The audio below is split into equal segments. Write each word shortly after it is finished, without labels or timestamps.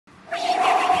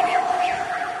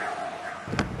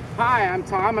Hi, I'm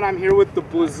Tom and I'm here with the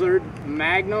Blizzard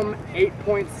Magnum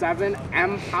 8.7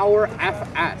 M-Power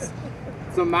FS.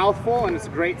 It's a mouthful and it's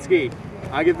a great ski.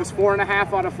 I give this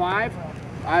 4.5 out of 5.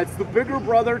 It's the bigger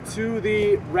brother to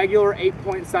the regular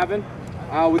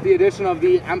 8.7 with the addition of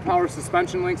the M-Power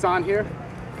suspension links on here.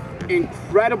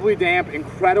 Incredibly damp,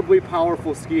 incredibly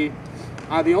powerful ski.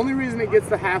 The only reason it gets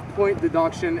the half-point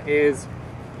deduction is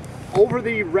over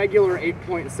the regular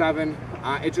 8.7,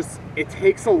 it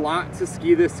takes a lot to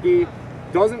ski this ski.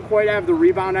 Doesn't quite have the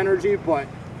rebound energy, but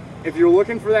if you're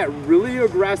looking for that really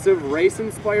aggressive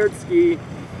race-inspired ski,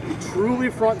 truly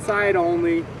front side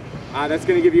only, that's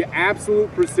going to give you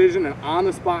absolute precision and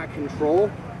on-the-spot control,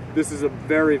 this is a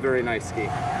very, very nice ski.